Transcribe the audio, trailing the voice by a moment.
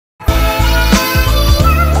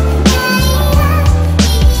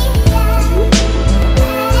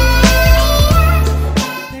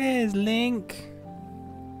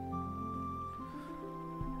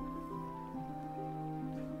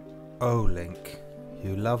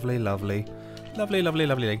You lovely, lovely, lovely, lovely,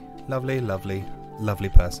 lovely, lovely, lovely, lovely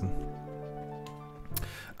person.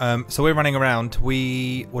 So we're running around.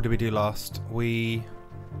 What did we do last? We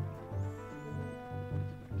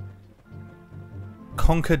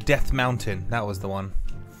conquered Death Mountain. That was the one.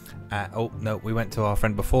 Oh no, we went to our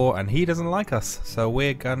friend before, and he doesn't like us. So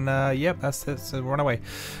we're gonna. Yep, that's it. So run away.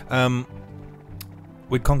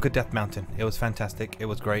 We conquered Death Mountain. It was fantastic. It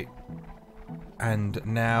was great. And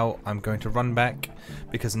now I'm going to run back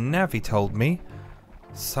because Navi told me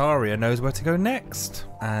Saria knows where to go next.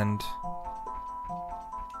 And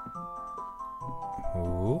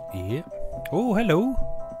oh yeah. Oh hello.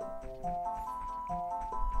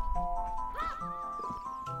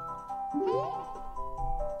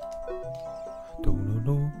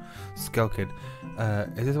 No. Skull Kid.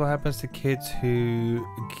 Is this what happens to kids who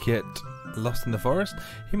get lost in the forest?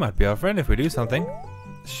 He might be our friend if we do something.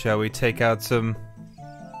 Shall we take out some...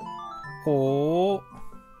 Oh...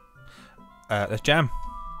 let's jam.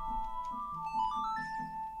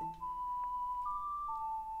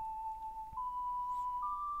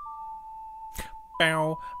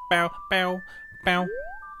 Bow, bow, bow, bow.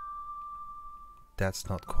 That's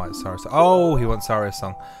not quite Saria's song. Oh, he wants Saria's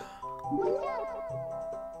song.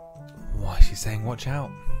 Why is she saying watch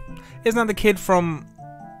out? Isn't that the kid from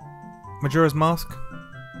Majora's Mask?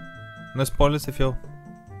 No spoilers if you're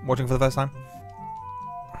watching for the first time.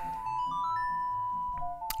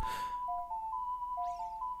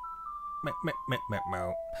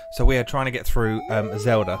 So we are trying to get through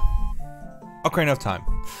Zelda. Ocarina of Time.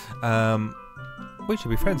 We should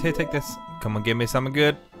be friends. Here, take this. Come on, give me something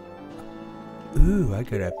good. Ooh, I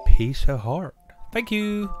got a piece of heart. Thank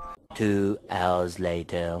you. 2 hours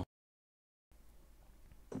later.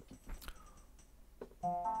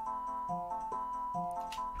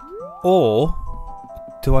 Or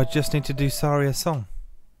do I just need to do Saria's song?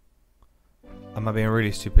 Am I being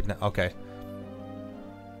really stupid now? Okay.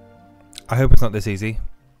 I hope it's not this easy.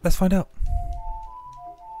 Let's find out.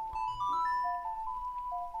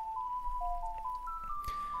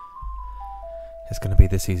 It's going to be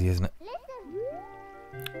this easy, isn't it?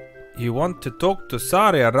 You want to talk to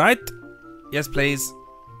Saria, right? Yes, please.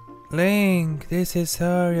 Link, this is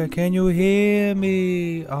Saria. Can you hear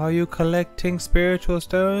me? Are you collecting spiritual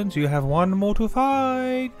stones? You have one more to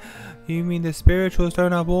find. You mean the spiritual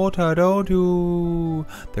stone of water, don't you?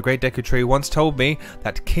 The Great Deku Tree once told me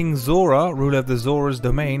that King Zora, ruler of the Zora's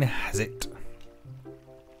domain, has it.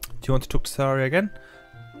 Do you want to talk to Saria again?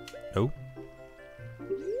 No.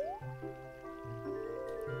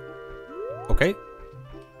 Okay.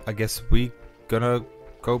 I guess we gonna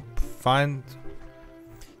go find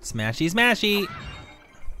Smashy Smashy.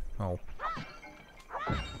 Oh.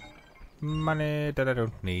 Money that I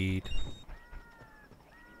don't need.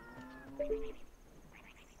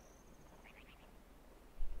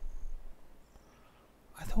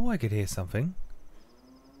 I thought I could hear something.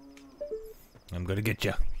 I'm gonna get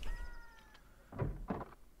ya.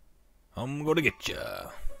 I'm gonna get ya.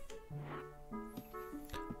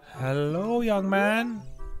 Hello, young man.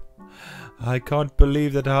 I can't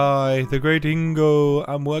believe that I, the great Ingo,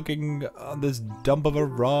 am working on this dump of a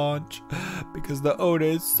ranch because the owner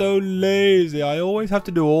is so lazy. I always have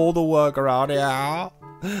to do all the work around here.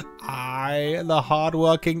 I, the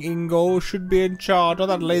hard-working Ingo, should be in charge of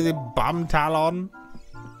that lazy bum Talon.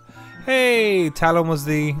 Hey, Talon was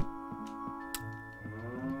the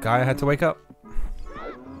guy I had to wake up.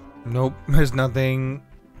 Nope, there's nothing.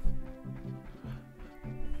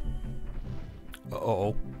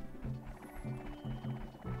 Uh-oh.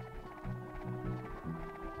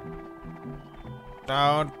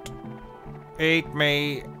 Don't eat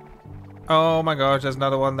me. Oh my gosh, there's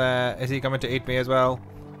another one there. Is he coming to eat me as well?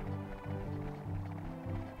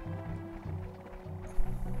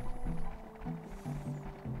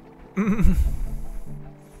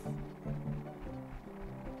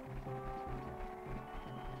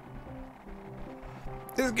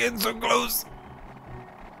 It's getting so close.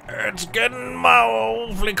 It's getting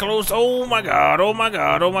awfully close. Oh my god, oh my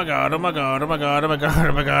god, oh my god, oh my god, oh my god, oh my god,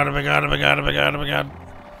 oh my god, oh my god, oh my god, oh my god, oh my god.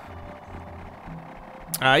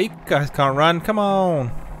 Ah, you guys can't run, come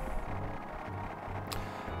on.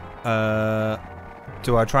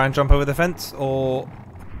 Do I try and jump over the fence or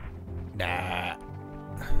nah?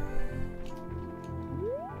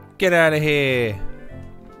 Get out of here.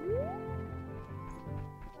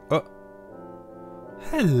 Oh.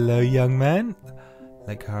 Hello, young man.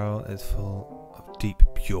 Lake Hyrule is full of deep,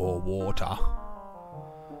 pure water.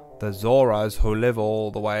 The Zoras who live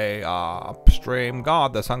all the way upstream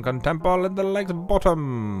guard the sunken temple in the lake's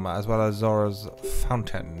bottom, as well as Zora's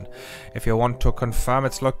fountain. If you want to confirm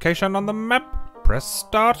its location on the map, Press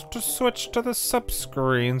start to switch to the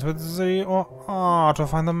sub-screens with Z or R to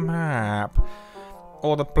find the map.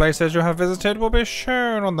 All the places you have visited will be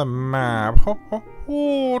shown on the map.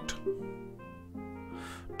 What?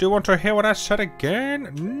 Do you want to hear what I said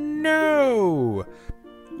again? No!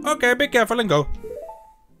 Okay, be careful and go.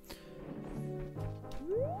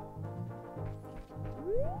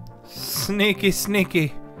 Sneaky,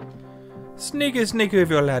 sneaky. Sneaky, sneaky with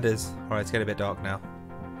your ladders. Alright, it's getting a bit dark now.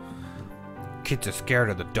 Kids are scared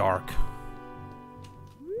of the dark.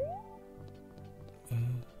 Oh,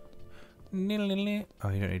 you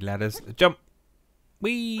don't need ladders. Jump!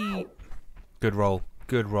 Whee! Good roll.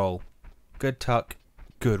 Good roll. Good tuck.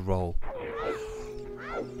 Good roll.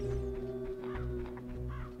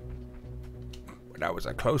 That was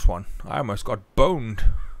a close one. I almost got boned.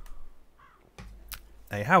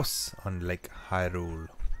 A house on Lake Hyrule.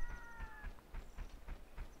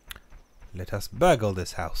 Let us burgle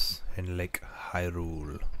this house in Lake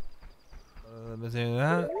Hyrule.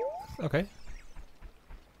 Okay.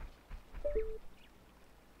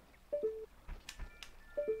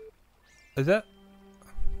 Is that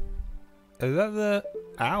the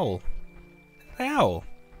owl? The owl.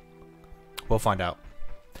 We'll find out.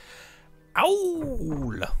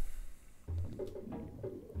 Owl.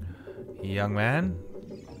 Young man.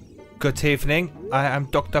 Good evening. I am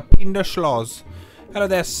Dr. Pinderschloss. Hello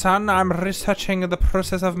there, son. I'm researching the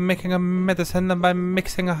process of making a medicine by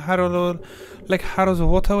mixing a Hyrule, like Hyrule's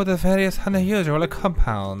water with the various unusual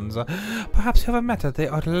compounds. Perhaps you have met the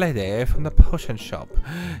old lady from the potion shop.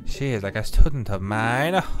 She is like a student of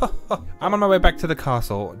mine. I'm on my way back to the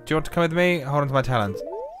castle. Do you want to come with me? Hold on to my talons.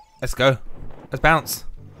 Let's go. Let's bounce.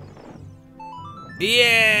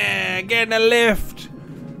 Yeah! Getting a lift!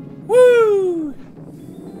 Woo!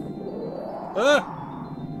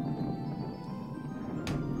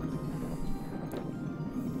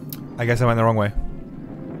 I guess I went the wrong way.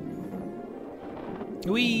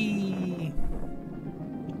 Whee!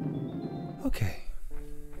 Okay.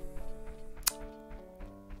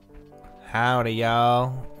 Howdy,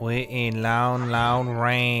 y'all. We're in Lone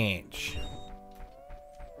Ranch.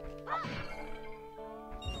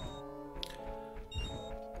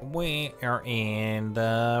 We are in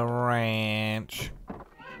the ranch.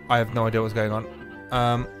 I have no idea what's going on.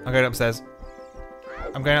 I'm going upstairs.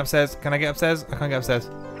 I'm going upstairs. Can I get upstairs? I can't get upstairs.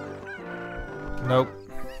 Nope.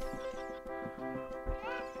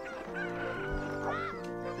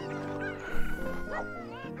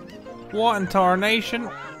 What in tarnation?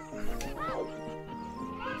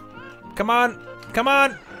 Come on. Come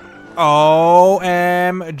on. OMG.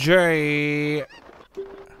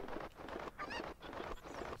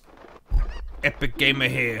 Epic Gamer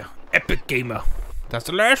here. Epic Gamer. That's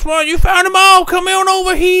the last one. You found them all. Come on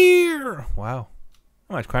over here. Wow.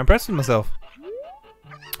 I'm actually quite impressed with myself.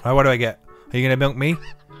 Alright, what do I get? Are you gonna milk me?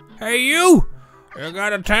 Hey, you! You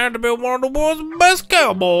got a time to be one of the world's best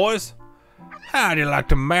cowboys. How'd you like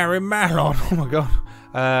to marry Malon? Oh my god.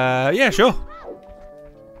 Yeah, sure.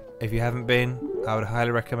 If you haven't been, I would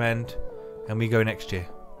highly recommend. And we go next year.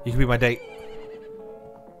 You can be my date.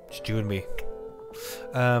 Just you and me.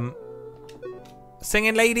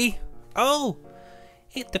 Singing lady? Oh,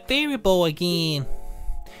 it's the fairy boy again.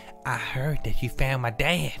 I heard that you found my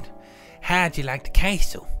dad. How'd you like the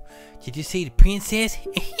castle? Did you see the princess?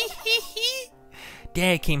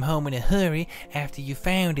 Dad came home in a hurry after you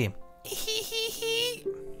found him.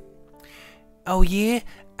 Oh yeah?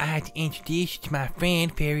 I had to introduce you to my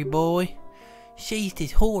friend, fairy boy. She's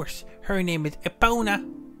this horse. Her name is Epona.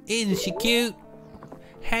 Isn't she cute?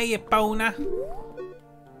 Hey, Epona.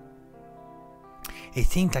 It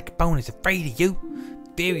seems like Epona's afraid of you,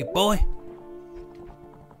 fairy boy.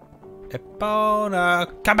 Epona,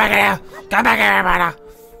 come back here! Come back here, Epona!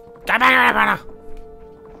 Come back here, Epona!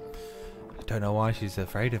 I don't know why she's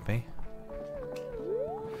afraid of me.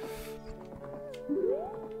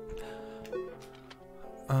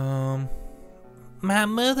 My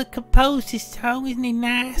mother composed this song, isn't it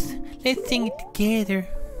nice? Let's sing it together.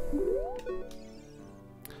 Do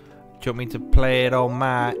you want me to play it on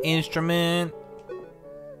my instrument?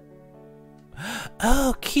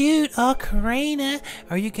 Oh, cute, Ocarina.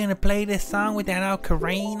 Are you gonna play this song with that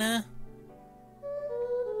Ocarina?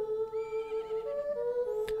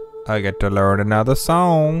 I get to learn another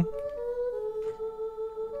song.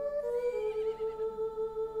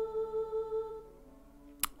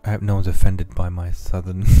 I hope no one's offended by my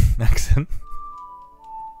southern accent.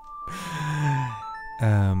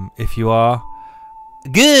 If you are,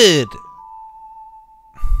 good!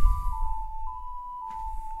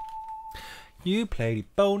 You played a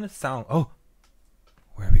bonus song. Oh,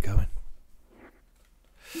 where are we going?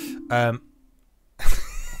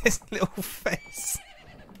 His little face.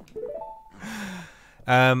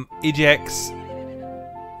 EGX.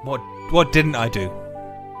 What didn't I do?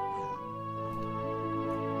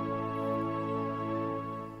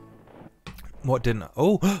 What didn't I?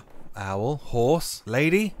 Oh, owl, horse,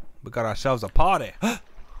 lady. We got ourselves a party.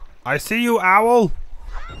 I see you, owl.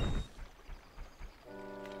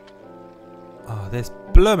 Oh, this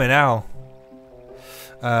bloomin' owl.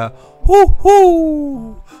 Hoo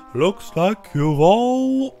hoo. Looks like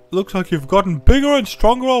you've gotten bigger and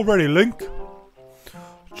stronger already, Link.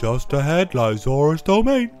 Just ahead lies Zora's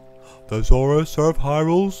domain. The Zoras serve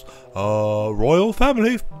Hyrule's royal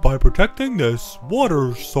family by protecting this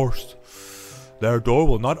water source. Their door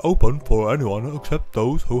will not open for anyone except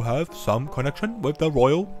those who have some connection with the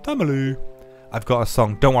royal family. I've got a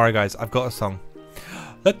song. Don't worry, guys. I've got a song.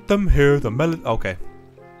 Let them hear the melody. Okay.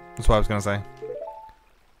 That's what I was going to say.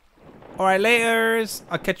 Alright, laters.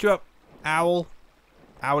 I'll catch you up. Owl.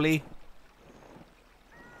 Owly.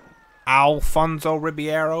 Alfonso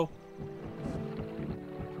Ribeiro.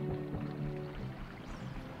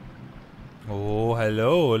 Oh,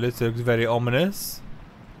 hello. This looks very ominous.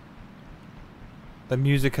 The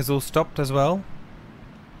music has all stopped as well.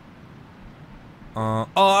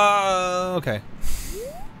 Oh, okay.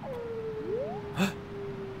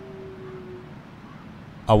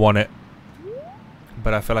 I want it.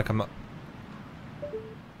 But I feel like I'm not.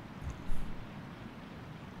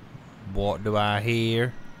 What do I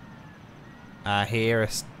hear? I hear a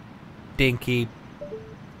stinky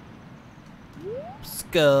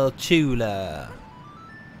Skulltula.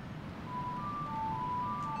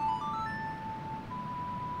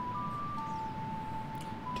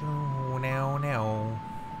 No.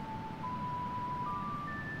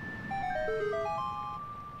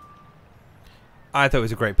 I thought it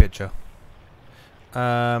was a great picture.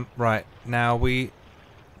 Right, now we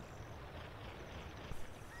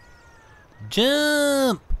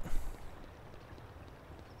jump.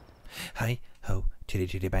 Hi ho, chitty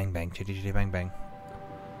chitty bang bang, chitty chitty bang bang.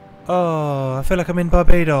 Oh, I feel like I'm in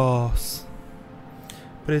Barbados,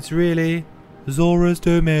 but it's really Zora's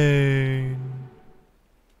domain.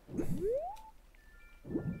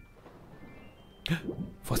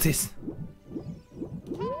 What's this?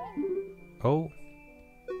 Oh.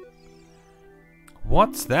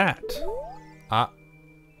 What's that? I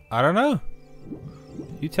don't know.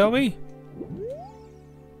 You tell me.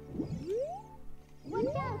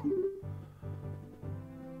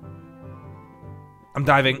 I'm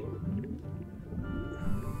diving.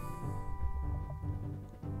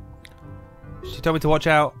 She told me to watch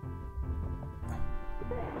out.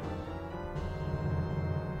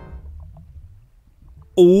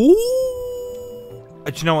 Ooh!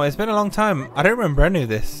 Do you know what? It's been a long time. I don't remember any of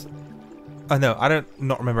this. Oh no, I don't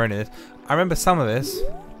not remember any of this. I remember some of this.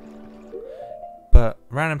 But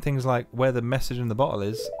random things like where the message in the bottle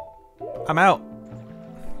is. I'm out.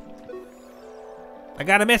 I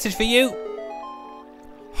got a message for you.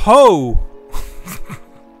 Ho!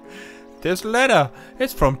 This letter.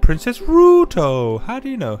 It's from Princess Ruto. How do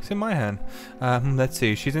you know? It's in my hand. Let's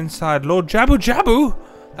see. She's inside Lord Jabu Jabu.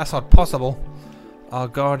 That's not possible. Our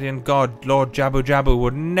guardian god, Lord Jabu Jabu,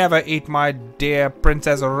 would never eat my dear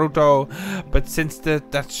Princess Ruto. But since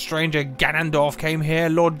that stranger Ganondorf came here,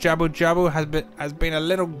 Lord Jabu Jabu has been a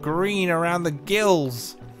little green around the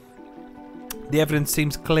gills. The evidence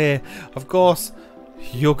seems clear. Of course,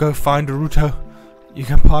 you'll go find Ruto. You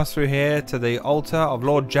can pass through here to the altar of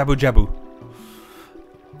Lord Jabu Jabu.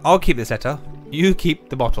 I'll keep this letter. You keep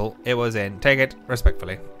the bottle it was in. Take it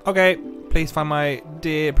respectfully. Okay. Please find my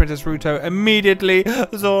dear Princess Ruto immediately,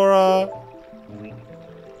 Zora.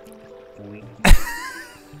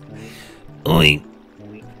 Oi,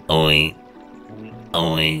 oi,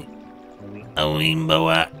 oi,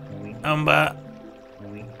 awimboa, amba,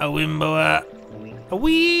 awimboa,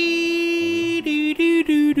 awee, doo doo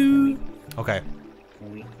doo doo. Okay.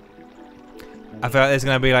 I feel like there's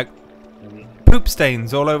gonna be like poop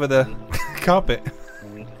stains all over the carpet.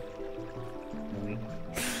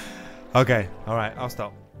 Okay, alright, I'll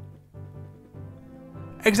stop.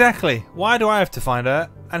 Exactly. Why do I have to find her?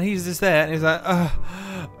 And he's just there and he's like,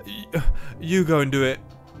 you go and do it.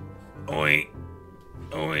 Oi.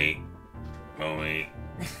 Oi. Oi.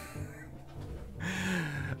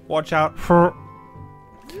 Watch out. Jabu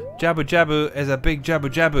Jabu is a big Jabu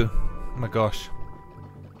Jabu. Oh my gosh.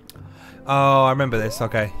 Oh, I remember this.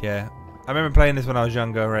 Okay, yeah. I remember playing this when I was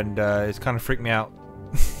younger and it's kind of freaked me out.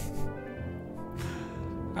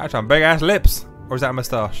 That's on big ass lips. Or is that a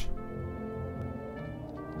moustache?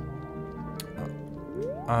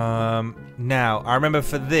 Now, I remember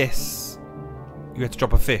for this, you had to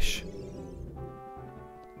drop a fish.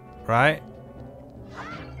 Right?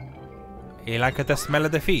 You like the smell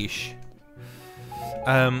of the fish?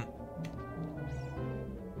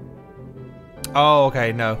 Oh,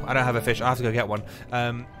 okay, no. I don't have a fish. I have to go get one.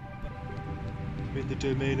 I'm in the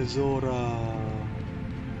domain of Zora.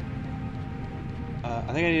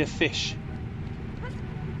 I think I need a fish.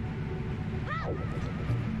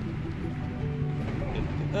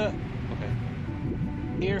 Okay.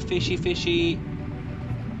 Here, fishy, fishy.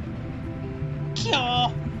 Kia!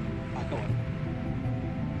 Ah, go on.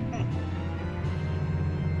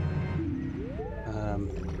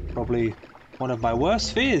 Probably one of my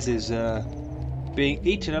worst fears is being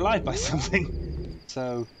eaten alive by something.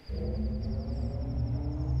 So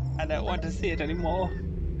I don't want to see it anymore.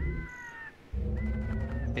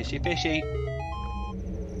 Fishy, fishy.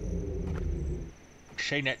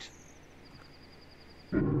 Shane it.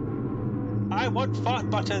 I want fart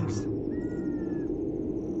buttons.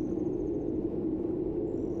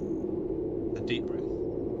 A deep breath.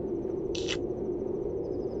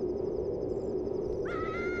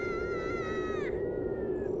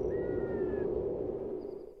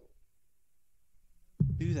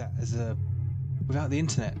 Do that as a without the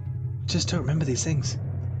internet. I just don't remember these things.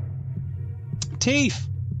 Teeth.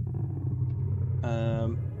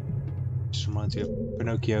 Just reminds me of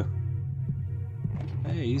Pinocchio.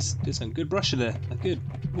 Hey, he's did some good brushing there. That's good.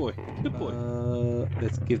 Good boy. Good boy.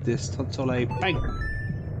 Let's give this tonsil a bang.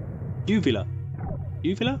 Uvula.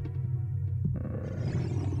 Uvula?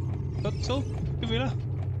 Tonsil? Uvula?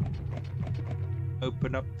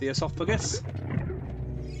 Open up the esophagus.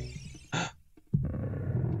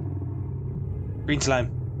 Green slime.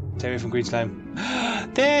 Stay away from green slime.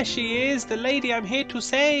 There she is, the lady I'm here to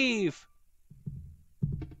save.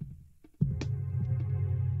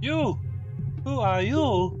 You! Who are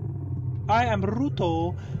you? I am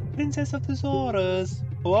Ruto, Princess of the Zoras.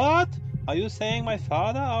 What? Are you saying my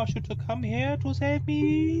father asked you to come here to save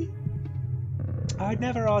me? I'd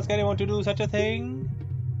never ask anyone to do such a thing.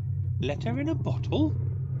 Letter in a bottle?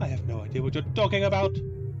 I have no idea what you're talking about.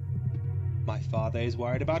 My father is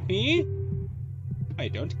worried about me. I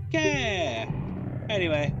don't care.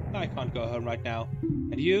 Anyway, I can't go home right now.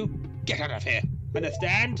 And you, get out of here.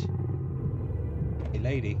 Understand? Hey,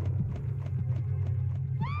 lady.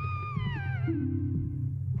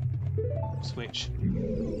 Switch.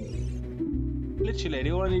 Literally,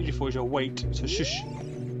 lady, all I need you for is your weight, so shush.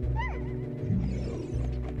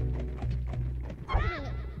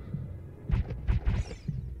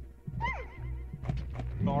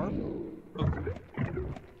 Arm.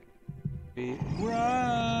 Okay.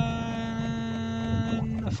 Run!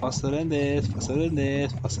 Faster than this, faster than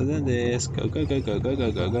this, faster than this. Go, go, go, go, go,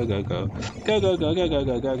 go, go, go, go, go. Go, go, go, go, go,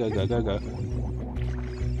 go, go, go, go, go, go.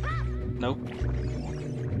 Nope.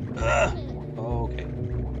 Okay.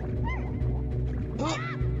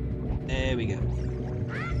 There we go.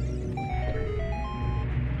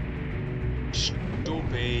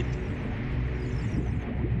 Stupid.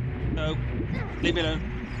 No. Leave me alone.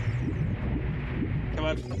 Come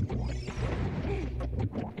on.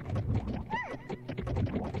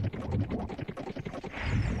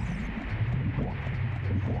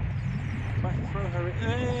 Right, throw her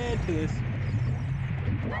into this.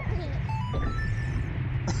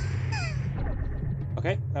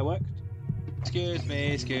 Okay, that worked. Excuse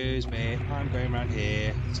me, I'm going around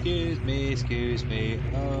here. Excuse me.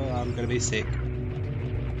 Oh, I'm gonna be sick.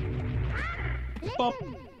 Bop.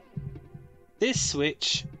 This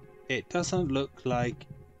switch, it doesn't look like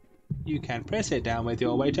you can press it down with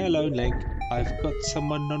your weight alone, Link. I've got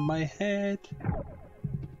someone on my head.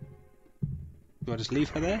 Do I just leave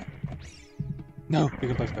her there? No, we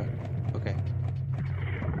can both go. Okay.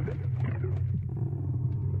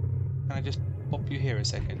 Can I just pop you here a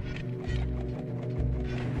second?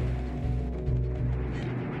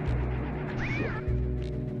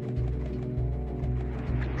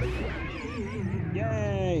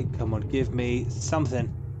 Yay! Come on, give me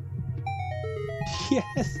something.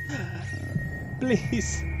 Yes!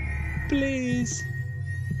 Please! Please!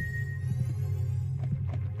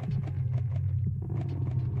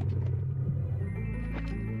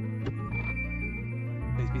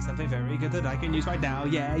 Please be something very good that I can use right now.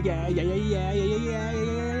 Yeah, yeah, yeah, yeah, yeah, yeah, yeah, yeah,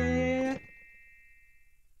 yeah,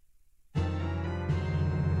 yeah.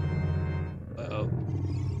 Uh-oh.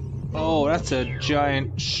 Oh, that's a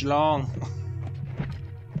giant schlong.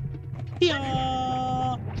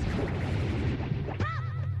 Yeah.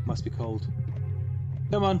 Must be cold.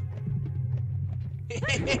 Come on. It's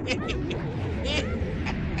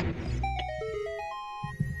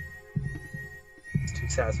too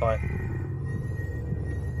satisfying.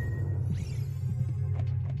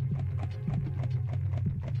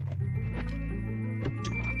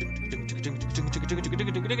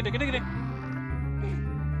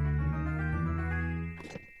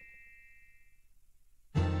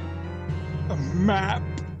 Map.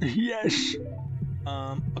 Yes.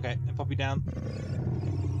 Okay, then pop you down.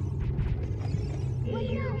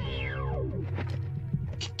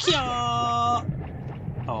 Kya!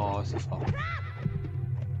 Oh, so far.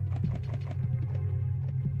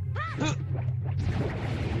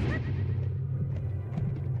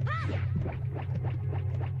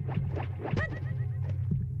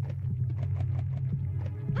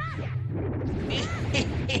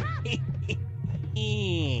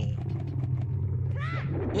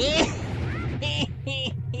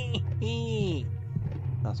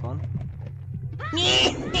 Last one.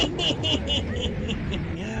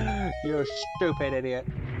 You're a stupid idiot.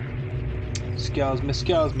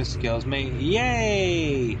 Excuse me.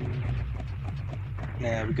 Yay!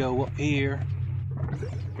 There we go, up here.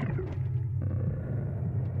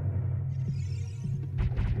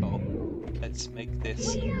 Oh, let's make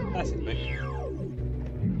this. That's it, quick.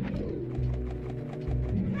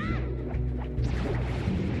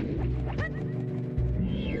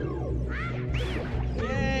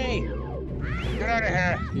 Yay! Get out of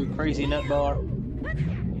here, you crazy nutbar.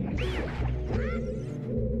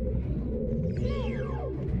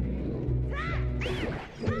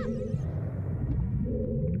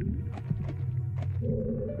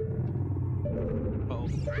 Oh.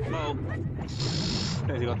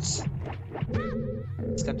 He got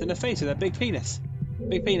stepped in the face with that big penis.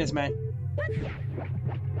 Big penis, man.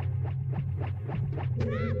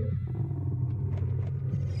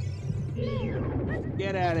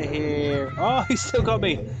 Get out of here. Oh, he still got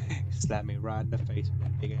me. Slapped me right in the face with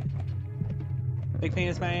that big ass. Big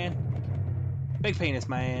penis, man. Big penis,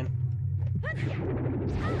 man.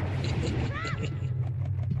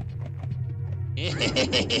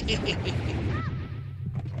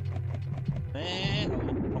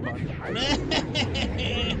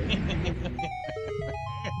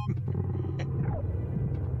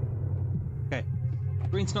 Okay,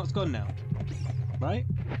 green snot's gone now, right?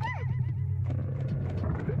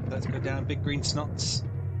 Let's go down big green snot's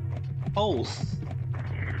hole.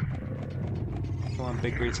 Come on,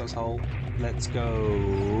 big green snot's hole. Let's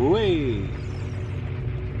go. Whee!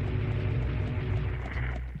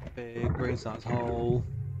 Big green snot's hole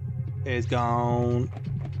is gone.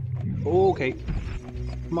 Okay.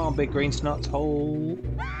 Come on, big green snot's hole.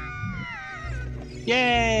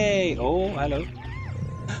 Yay! Oh, hello.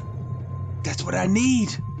 That's what I need.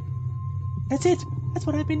 That's it. That's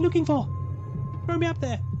what I've been looking for. Throw me up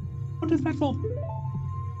there. Onto the platform.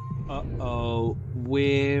 Uh-oh.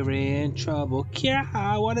 We're in trouble.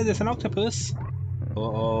 Yeah, what is this? An octopus?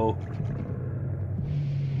 Uh-oh.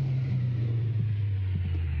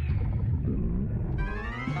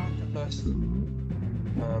 Octopus.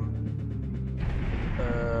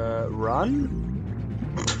 Run?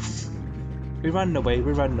 We're running away,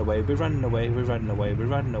 we're running away, we're running away, we're running away, we're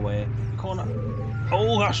running away. Corner.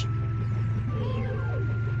 Oh gosh!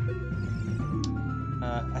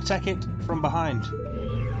 Attack it from behind.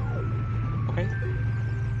 Okay.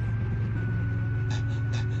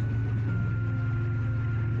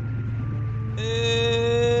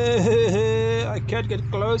 I can't get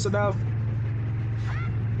close enough.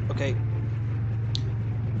 Okay.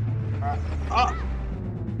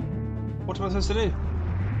 What am I supposed to do?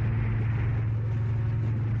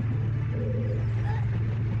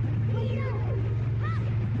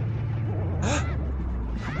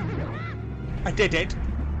 I did it!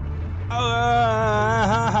 I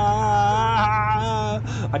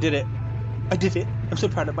did it! I did it! I'm so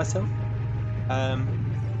proud of myself.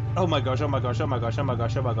 Oh my gosh, oh my gosh, oh my gosh, oh my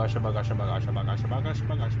gosh, oh my gosh, oh my gosh, oh my gosh, oh my gosh, oh my gosh, oh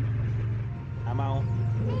my gosh. I'm out.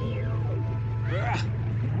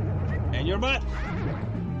 And your butt!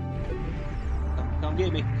 Come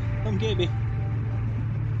get me. Come get me.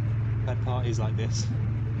 That party's like this.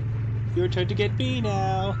 Your turn to get me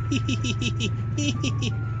now.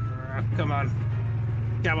 Come on.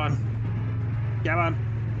 Come on. Come on.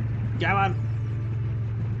 Come on.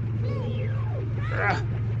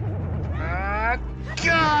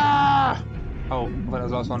 Oh, I thought that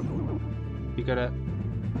was the last one. You gotta...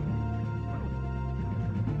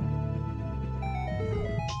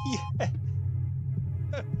 Yeah.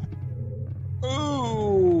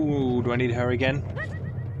 Ooh, do I need her again?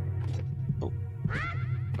 Oh,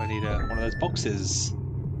 do I need one of those boxes?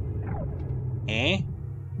 Eh?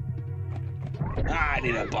 Ah, I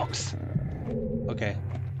need a box. Okay.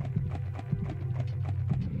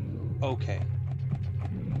 Okay.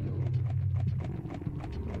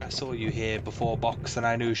 I saw you here before, box, and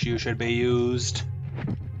I knew you should be used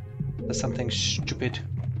for something stupid.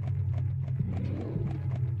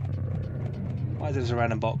 Why is this a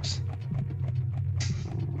random box?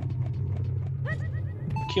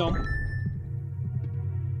 Kion.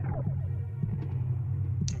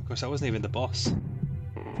 course, that wasn't even the boss.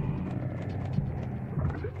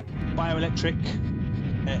 Bioelectric.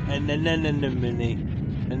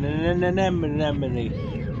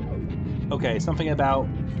 Okay, something about.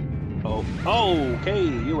 Oh, okay,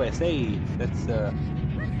 USA. Let's start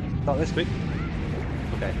this quick.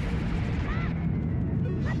 Okay.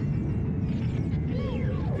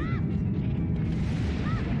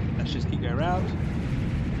 Let's just keep going around.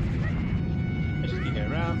 Let's just keep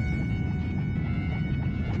going around.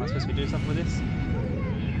 Am I supposed to be doing something with this?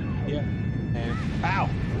 Yeah. Ow!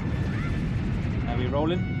 Are we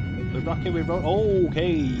rolling? We're rocking, we're rolling.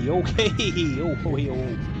 Okay, okay.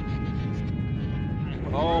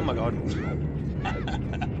 Oh my god.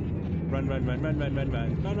 Run.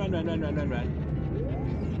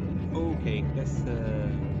 Okay, let's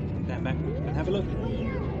stand back and have a look.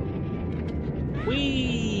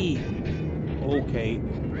 Whee! Okay.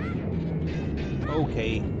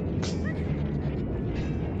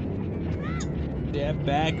 Step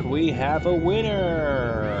back, we have a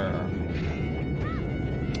winner!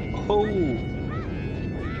 Oh!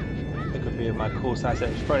 That could be my cool side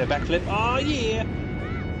set. Throw it backflip. Oh yeah!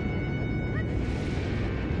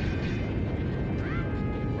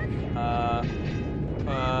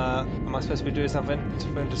 Am I supposed to be doing something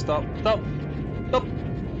for him to stop? Stop! Stop!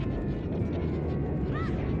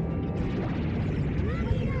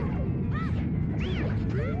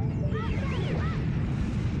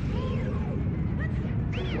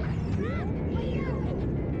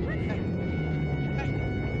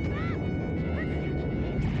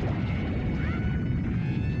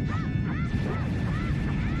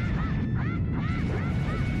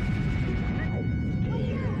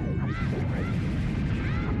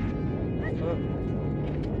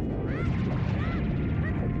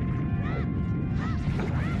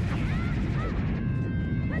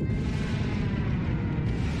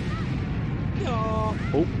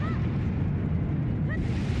 Oh.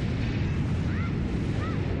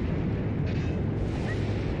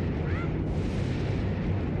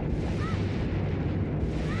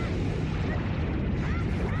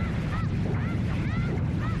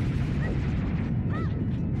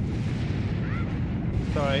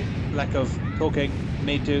 Sorry, lack of talking.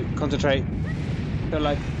 Need to concentrate. Feel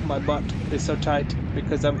like my butt is so tight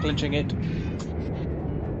because I'm clenching it.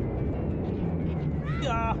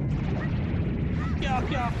 Yeah.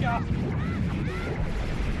 Yeah.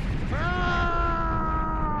 Ah!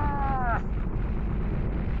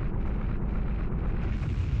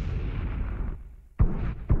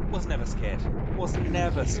 Was never scared.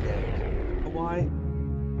 Why?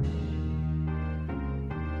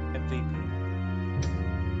 MVP.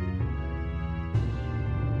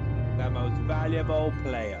 The most valuable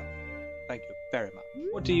player. Thank you very much.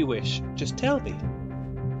 What do you wish? Just tell me.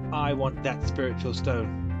 I want that spiritual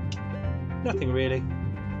stone. Nothing really.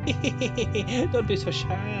 Don't be so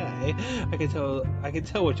shy. I can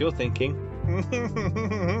tell what you're thinking.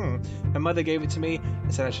 My mother gave it to me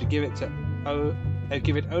and said I should give it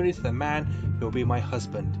only to the man who will be my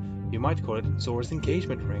husband. You might call it Zora's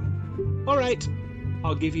engagement ring. All right,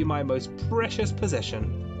 I'll give you my most precious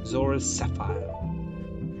possession, Zora's sapphire.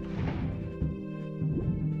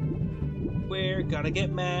 We're gonna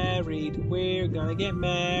get married. We're gonna get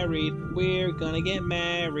married. We're gonna get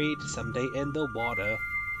married someday in the water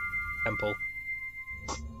temple.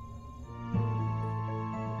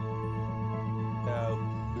 So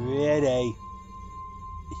pretty.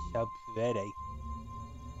 So pretty.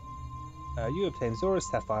 You obtain Zora's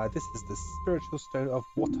sapphire. This is the spiritual stone of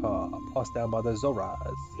water passed down by the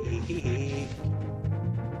Zoras.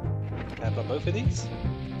 Have I both of these?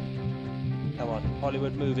 Come on,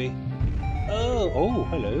 Hollywood movie. Oh,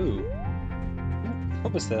 hello.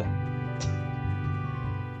 What was the...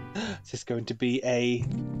 Is this going to be a...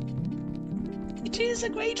 It is a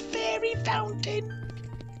great fairy fountain.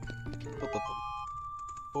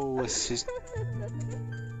 Oh, it's just...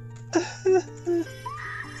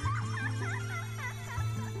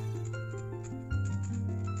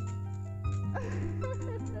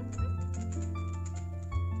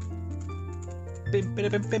 Those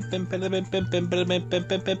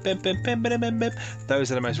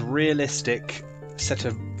are the most realistic set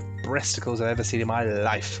of breasticles I've ever seen in my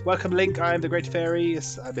life. Welcome, Link. I am the Great Fairy.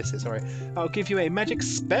 Yes, I missed it, sorry. I'll give you a magic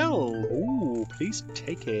spell. Ooh, please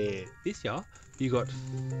take it. This, yeah. You got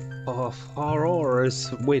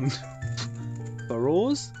Aurora's wind.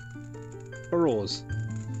 Aurora's?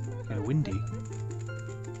 Kind of windy.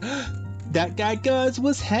 That guy, guys,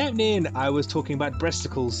 what's happening? I was talking about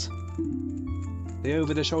breasticles. The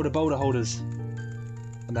over-the-shoulder boulder holders.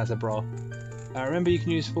 And that's a bra. Remember, you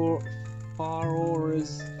can use 4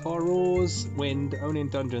 Farore's Wind, only in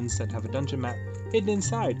dungeons that have a dungeon map hidden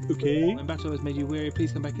inside. Okay. When battle has made you weary,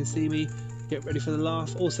 please come back and see me. Get ready for the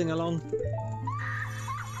laugh, all sing along.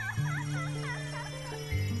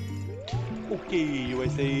 Okay,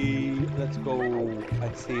 USA, let's go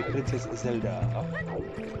and see Princess Zelda.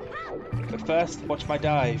 But first, watch my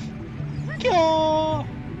dive. Kya!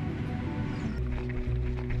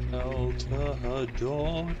 Elder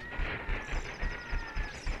Dawn.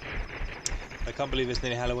 I can't believe it's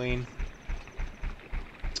nearly Halloween.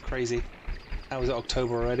 It's crazy. How was it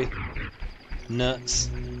October already?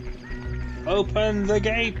 Nuts. Open the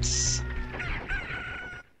gates!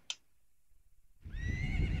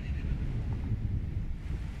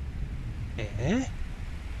 Eh?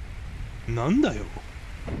 なんだよ?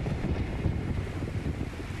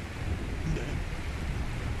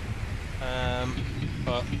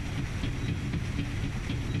 But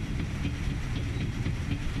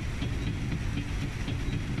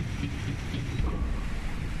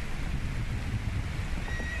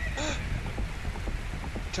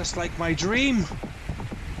just like my dream.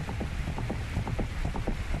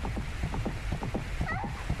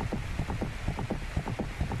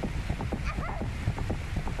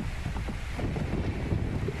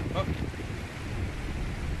 Oh.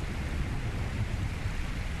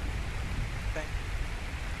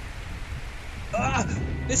 Ah,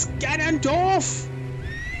 this Ganondorf!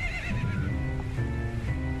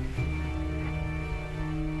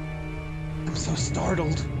 I'm so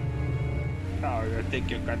startled. Oh, you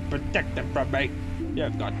think you can protect them from me?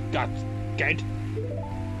 You've got guts, kid.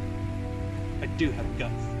 I do have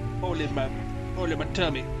guts. All in my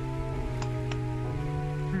tummy.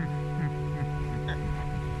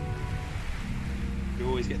 You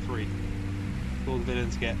always get 3. All the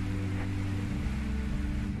villains get.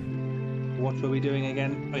 What were we doing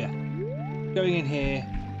again? Oh yeah. Going in here.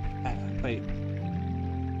 Wait.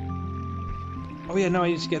 Oh yeah, no, I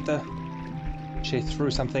need to get the shit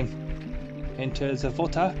through something. Into the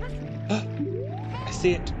water. I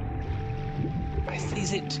see it. I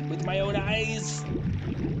sees it with my own eyes.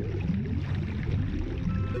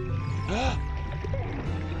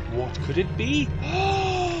 What could it be?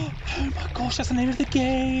 Oh my gosh, that's the name of the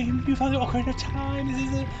game. You found the Ocarina of Time. This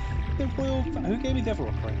is the royal. Who gave me the other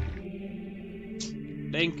Ocarina?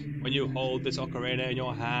 Link, when you hold this Ocarina in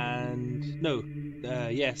your hand. No.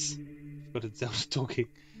 Yes. But it's Zelda talking.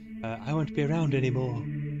 I won't be around anymore.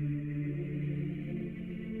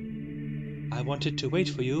 I wanted to wait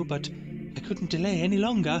for you, but I couldn't delay any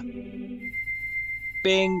longer.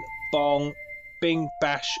 Bing, bong, bing,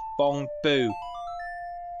 bash, bong, boo.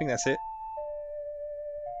 I think that's it.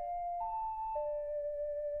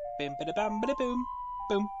 Bim, bada, bam, bada, boom,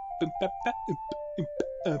 boom, boom, ba, ba,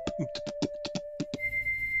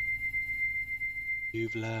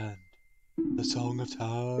 You've learned the Song of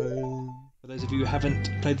Time. For those of you who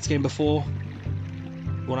haven't played this game before,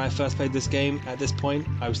 when I first played this game at this point,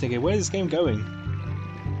 I was thinking, where's this game going?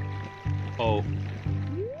 Oh,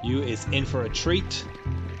 you is in for a treat.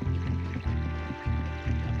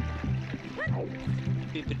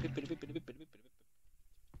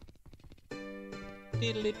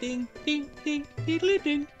 Diddly ding ding ding diddly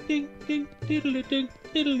ding ding ding diddly ding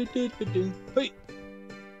diddly diddly ding. Hey.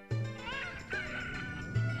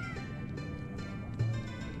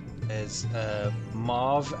 There's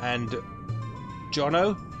Marv and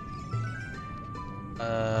Jono.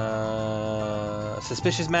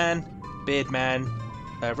 Suspicious Man, Beard Man,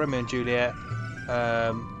 Romeo and Juliet,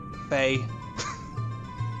 Faye.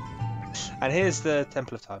 And here's the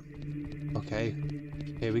Temple of Time. Okay,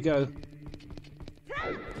 here we go.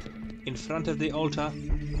 In front of the altar,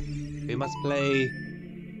 we must play...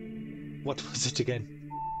 What was it again?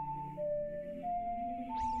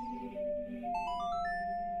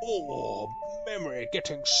 Oh, memory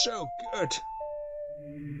getting so good.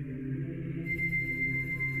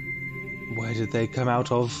 Where did they come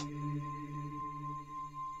out of?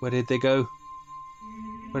 Where did they go?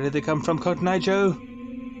 Where did they come from, Cotton Eye Joe?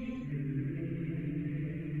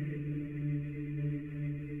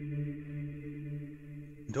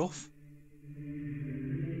 Dorf?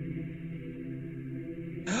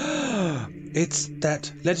 It's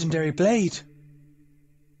that legendary blade.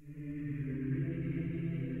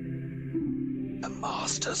 A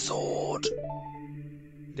Master Sword.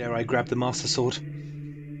 Dare I grab the Master Sword?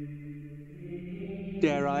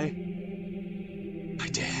 Dare I? I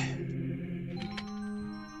dare.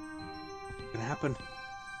 What's gonna happen?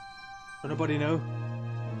 Don't nobody know.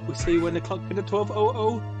 We'll see when the clock hit at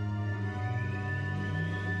 12:00.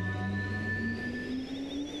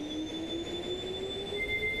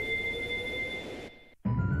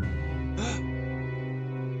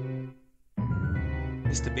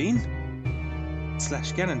 Mr. Bean?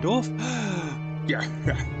 Slash Ganondorf? Yeah.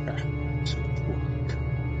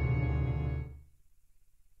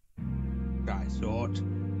 I thought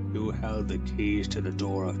you held the keys to the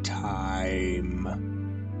door of time.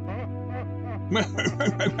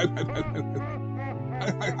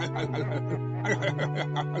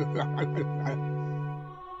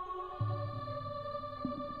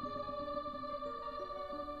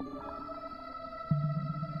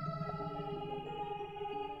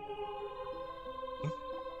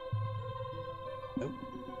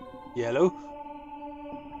 Yellow.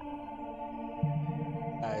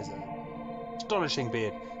 That is an astonishing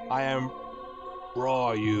beard. I am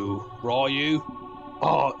Ryu. Ryu?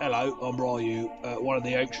 Oh, hello, I'm Ryu, one of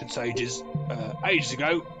the ancient sages. Ages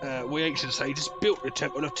ago, we ancient sages built the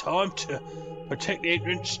Temple of Time to protect the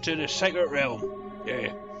entrance to the sacred realm.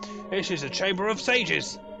 Yeah. This is the Chamber of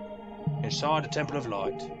Sages, inside the Temple of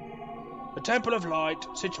Light. The Temple of Light,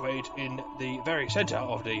 situated in the very centre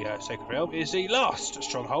of the Sacred Realm, is the last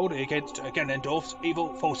stronghold against Ganondorf's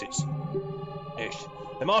evil forces. Yes.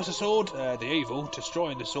 The Master Sword, the evil,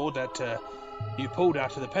 destroying the sword that you pulled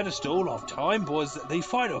out of the pedestal of time, was the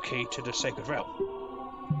final key to the Sacred Realm.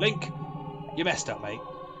 Link, you messed up, mate.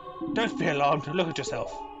 Don't be alarmed, look at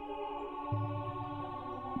yourself.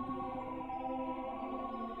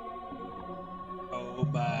 Oh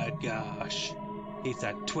my gosh. He's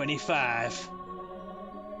at 25,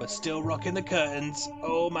 but still rocking the curtains.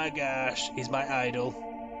 Oh my gosh, he's my idol.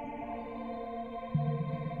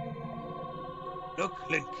 Look,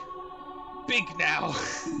 Link, big now.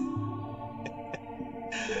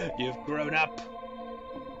 You've grown up.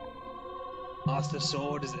 Master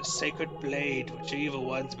Sword is a sacred blade which evil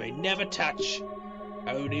ones may never touch.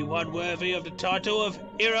 Only one worthy of the title of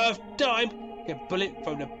Hero of Time can pull it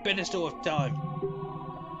from the pedestal of time.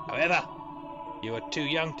 However, you are too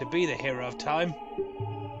young to be the Hero of Time.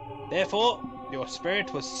 Therefore, your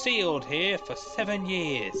spirit was sealed here for 7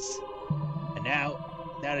 years. And now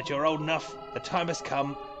that you're old enough, the time has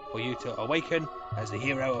come for you to awaken as the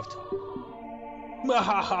Hero of Time.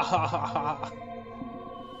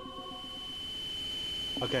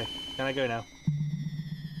 Okay, can I go now?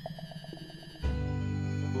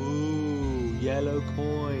 Ooh, yellow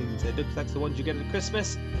coins. It looks like the ones you get at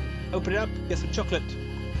Christmas. Open it up, get some chocolate.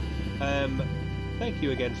 Thank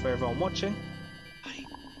you again for everyone watching. Hey,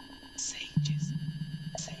 sages,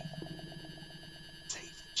 save the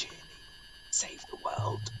journey, save the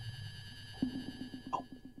world. Oh.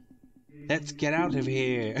 Let's get out of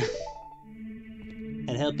here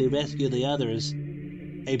and help me rescue the others.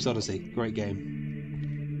 Abe's Odyssey, great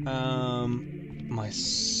game. My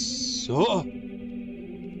sword.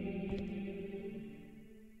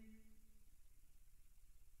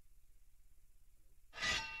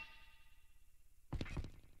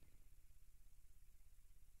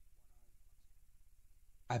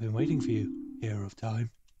 I've been waiting for you, Hero of Time.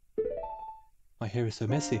 My hair is so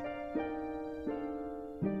messy.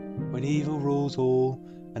 When evil rules all,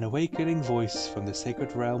 an awakening voice from the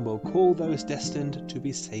sacred realm will call those destined to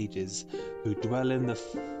be sages who dwell in the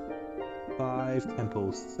 5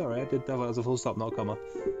 temples. Sorry, I did that as a full stop, not a comma.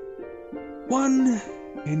 One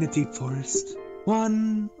in the deep forest,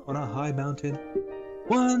 one on a high mountain,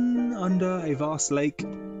 one under a vast lake. We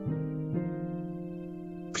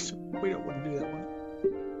don't want to do that one.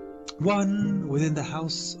 One within the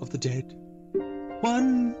house of the dead,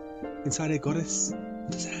 one inside a goddess of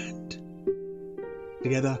the sand.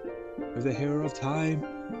 Together with the Hero of Time,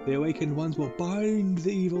 the awakened ones will bind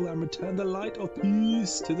the evil and return the light of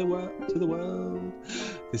peace to the world.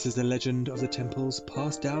 This is the legend of the temples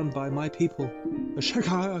passed down by my people.